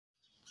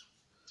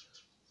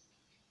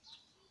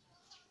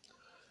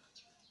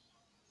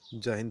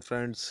Jai Hind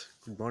friends,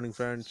 good morning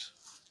friends.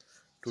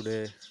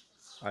 Today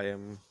I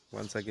am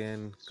once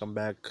again come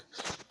back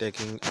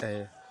taking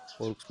a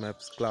Orux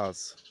Maps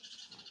class.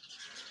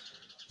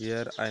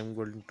 Here I am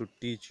going to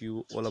teach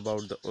you all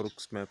about the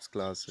Orux Maps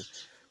class.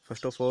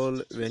 First of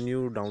all, when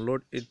you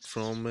download it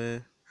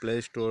from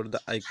Play Store, the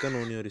icon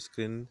on your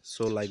screen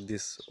so like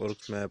this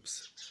Orux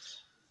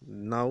Maps.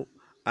 Now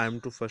I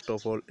am to first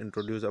of all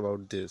introduce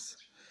about this.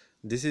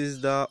 This is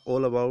the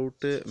all about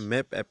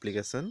map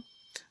application.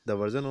 The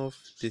version of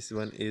this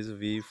one is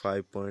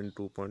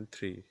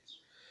v5.2.3.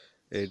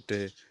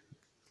 It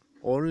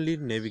only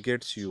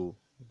navigates you,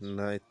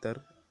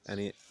 neither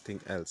anything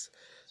else.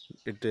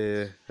 It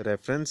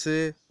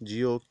reference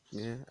geo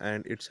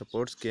and it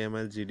supports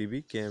kml,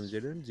 gdb, kmz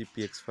and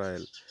gpx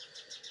file.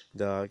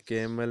 The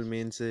kml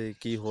means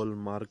keyhole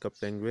markup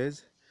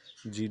language,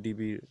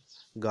 gdb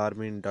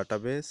garmin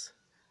database,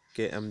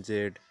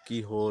 kmz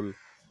keyhole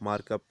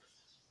markup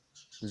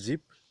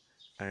zip,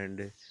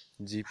 and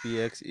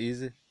gpx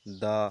is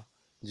the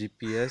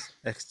gps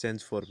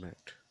exchange format.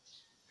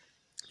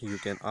 You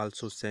can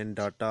also send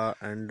data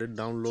and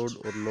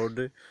download or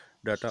load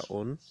data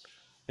on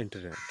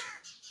internet.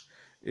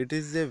 It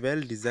is a well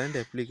designed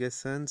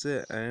applications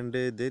and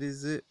there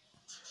is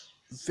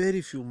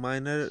very few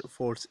minor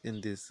faults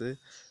in this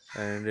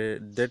and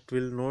that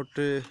will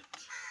not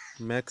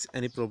make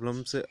any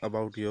problems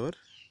about your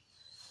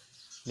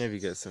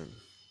navigation.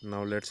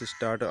 Now let's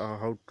start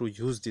how to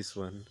use this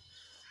one.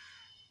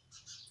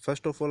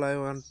 First of all, I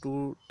want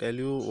to tell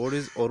you what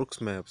is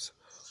Orux Maps.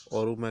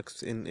 Orux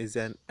Maps is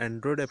an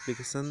Android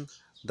application,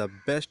 the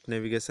best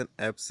navigation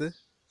apps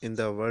in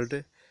the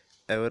world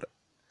ever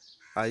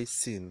I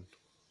seen.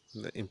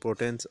 The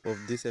importance of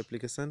this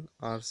application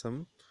are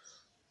some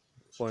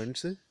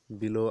points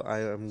below. I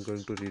am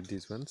going to read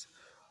these ones.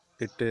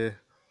 It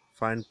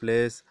find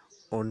place,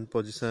 on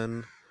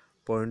position,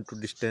 point to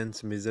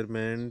distance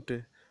measurement.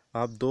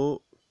 आप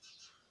दो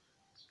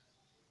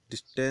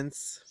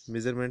distance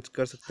measurements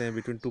कर सकते हैं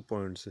between 2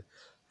 points.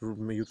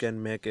 You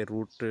can make a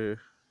route,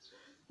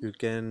 you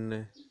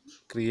can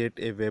create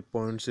a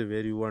waypoints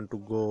where you want to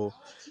go.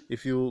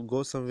 If you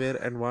go somewhere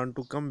and want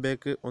to come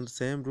back on the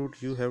same route,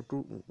 you have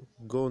to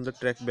go on the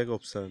track back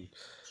option.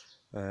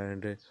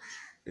 And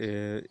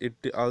it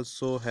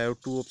also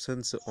have two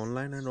options,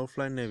 online and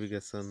offline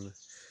navigation.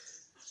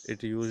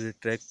 It uses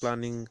track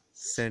planning,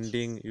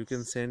 sending. You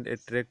can send a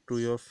track to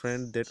your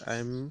friend that I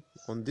am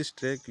on this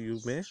track, you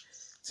may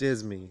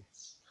chase me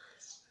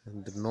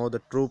and know the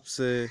troops.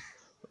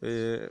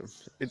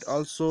 It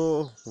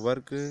also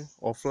work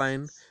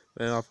offline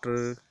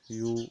after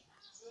you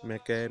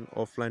make an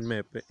offline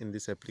map in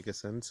these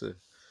applications.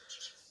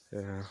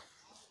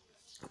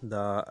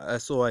 The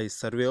SOI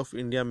Survey of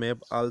India map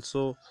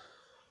also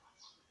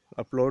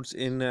uploads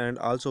in and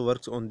also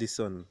works on this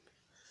one.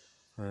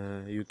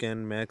 You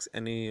can make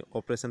any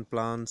operation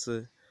plans,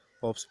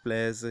 ops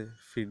plays,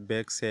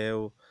 feedback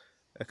save,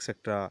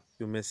 etc.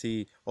 You may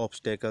see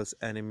obstacles,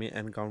 enemy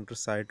encounter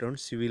site and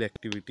civil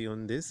activity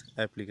on these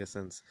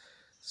applications.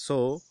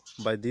 So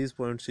by these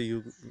points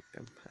you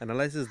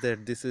analyzes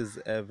that this is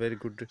a very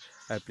good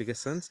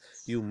applications.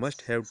 You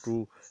must have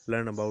to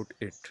learn about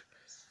it.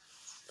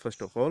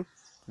 First of all,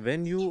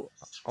 when you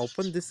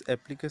open this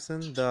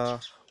application, the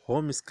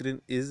home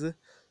screen is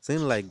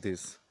seen like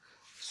this.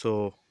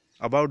 So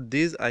about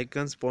these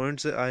icons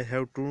points, I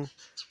have to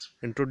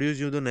introduce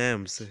you the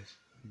names.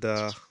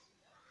 The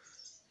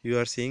you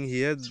are seeing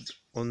here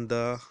on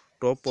the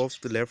top of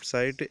the left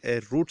side a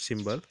root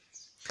symbol.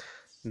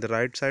 The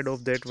right side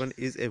of that one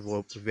is a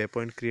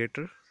waypoint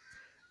creator,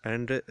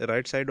 and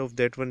right side of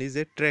that one is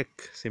a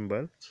track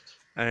symbol,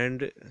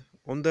 and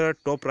on the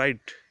top right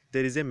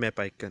there is a map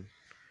icon.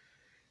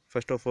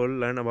 First of all,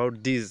 learn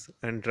about these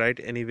and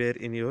write anywhere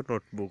in your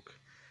notebook.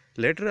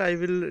 Later I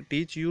will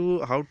teach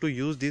you how to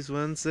use these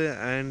ones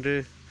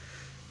and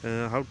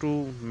how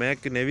to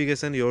make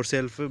navigation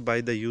yourself by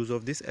the use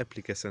of these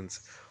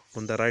applications.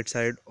 On the right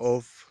side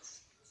of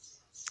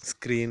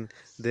screen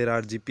there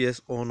are GPS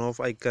on off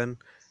icon,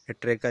 a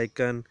track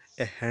icon,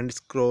 a hand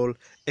scroll,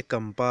 a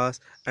compass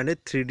and a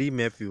 3D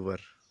map viewer.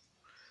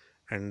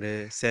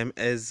 And same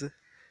as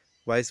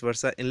vice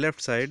versa, in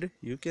left side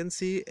you can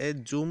see a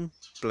zoom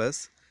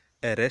plus,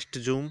 a rest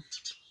zoom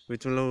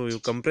which will you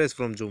compress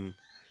from zoom.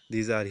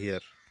 These are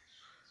here.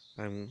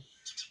 And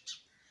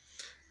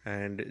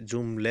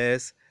zoom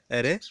less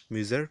array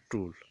measure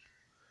tool.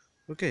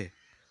 Okay,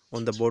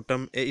 on the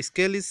bottom a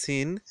scale is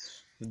seen,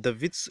 the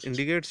which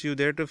indicates you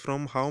that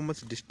from how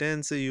much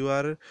distance you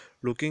are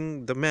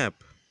looking the map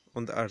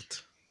on the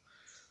earth.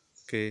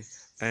 Okay,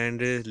 and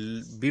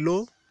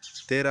below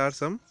there are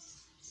some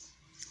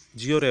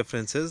geo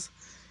references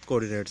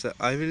coordinates.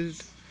 I will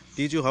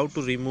teach you how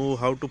to remove,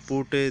 how to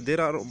put. There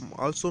are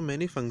also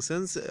many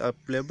functions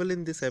available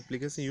in this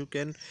application. You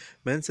can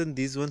mention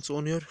these ones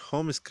on your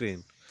home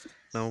screen.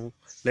 Now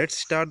let's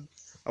start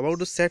about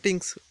the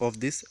settings of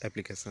these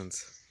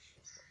applications.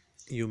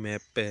 You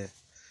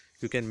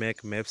can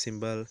make map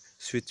symbol,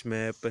 switch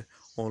map,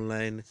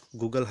 online,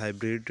 Google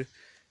hybrid,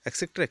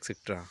 etc,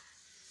 etc.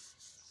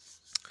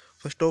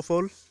 First of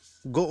all,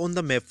 Go on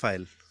the map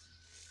file,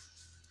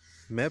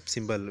 map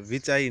symbol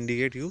which I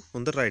indicate you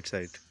on the right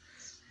side.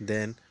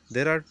 Then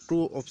there are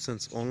two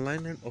options,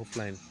 online and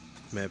offline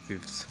map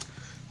views.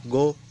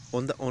 Go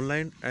on the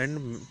online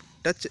and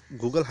touch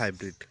Google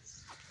Hybrid.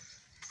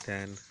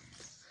 Then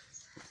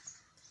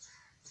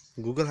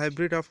Google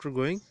Hybrid, after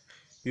going,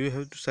 you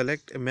have to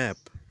select a map.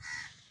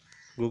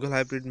 Google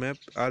Hybrid map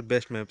are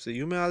best maps.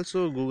 You may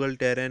also Google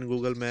Terrain,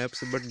 Google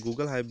Maps, but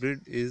Google Hybrid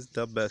is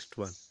the best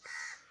one.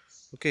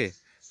 Okay,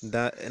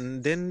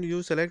 and then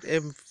you select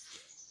a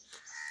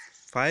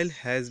file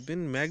has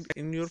been made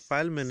in your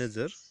file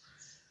manager.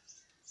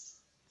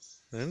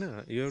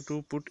 And you have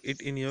to put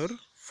it in your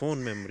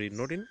phone memory,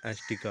 not in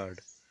SD card.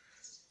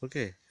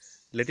 Okay,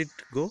 let it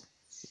go.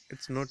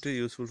 It's not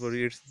useful for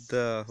you. It's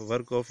the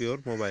work of your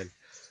mobile.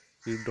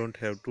 You don't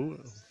have to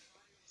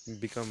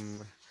become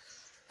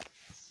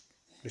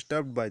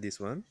disturbed by this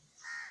one.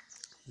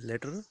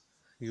 Later,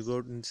 you go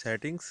in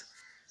settings,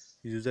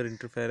 user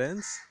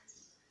interference,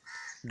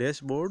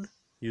 dashboard,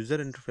 user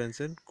interference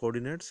and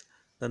coordinates,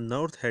 the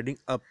north heading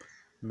up,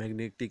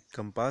 magnetic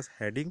compass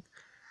heading,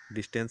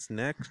 distance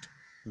next,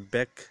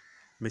 back,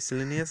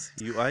 miscellaneous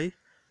UI,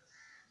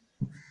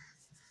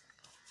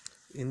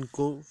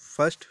 info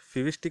first,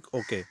 favictic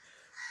OK.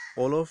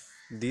 All of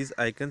these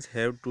icons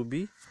have to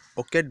be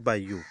okayed by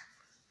you.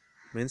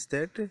 Means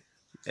that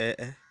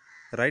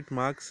right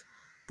marks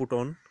put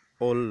on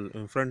all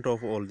in front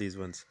of all these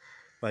ones,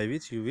 by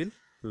which you will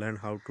learn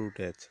how to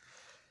touch.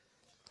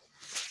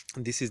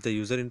 This is the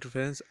user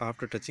interface.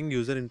 After touching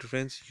user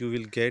interface, you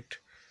will get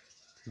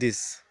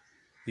this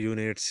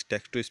units,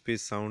 text to speech,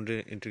 sound,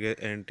 integrate,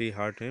 anti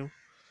heart rate,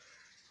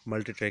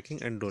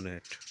 multi-tracking and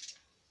donate.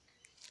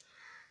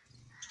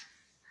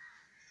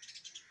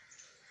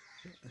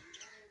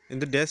 In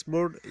the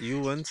dashboard,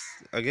 you once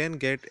again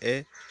get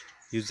a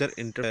user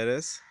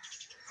interface,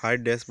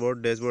 hide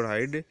dashboard, dashboard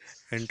hide,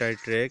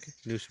 anti-track,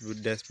 news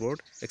dashboard,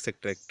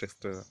 etc,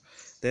 etc.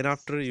 Then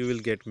after you will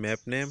get map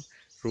name,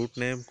 route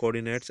name,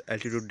 coordinates,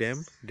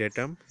 altitude,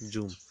 datum,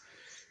 zoom.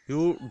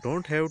 You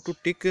don't have to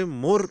tick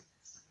more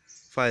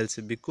files,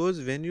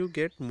 because when you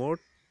get more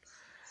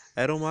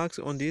arrow marks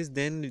on these,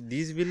 then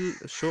these will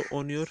show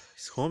on your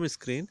home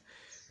screen,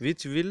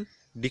 which will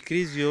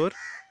decrease your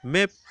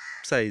map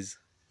size.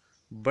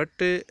 But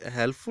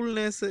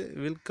helpfulness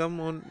will come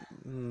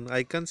on,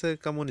 icons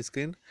come on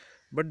screen,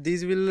 but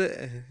these will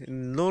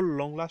no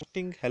long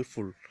lasting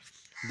helpful.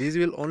 These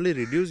will only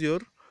reduce your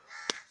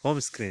home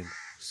screen.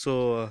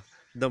 So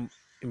the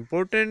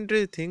important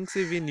things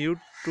we need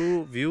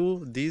to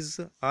view, these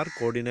are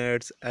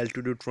coordinates,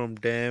 altitude from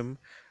dam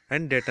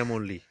and datum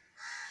only,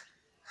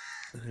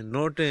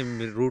 not a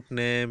route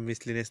name,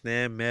 miscellaneous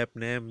name, map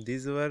name.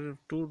 These were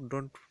two,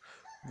 don't,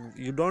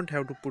 you don't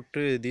have to put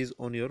these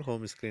on your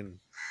home screen.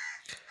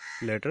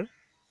 Later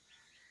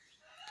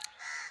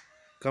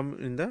come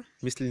in the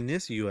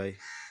miscellaneous UI.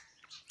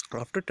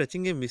 After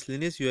touching a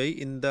miscellaneous UI,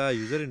 in the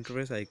user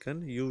interface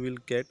icon, you will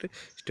get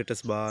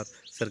status bar,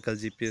 circle,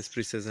 GPS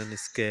precision,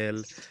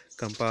 scale,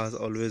 compass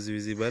always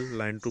visible,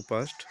 line to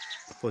past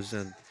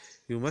position.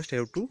 You must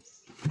have to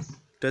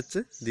touch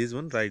this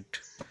one right,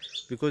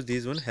 because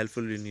this one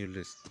helpful in your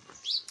list.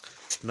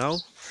 Now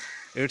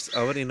it's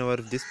our in our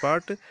this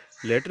part.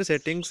 Later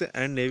settings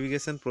and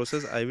navigation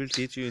process I will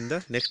teach you in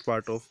the next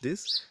part of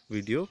this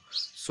video.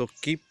 So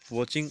keep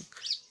watching,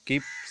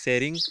 keep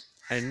sharing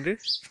and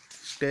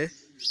stay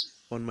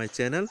on my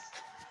channel.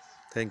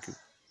 Thank you.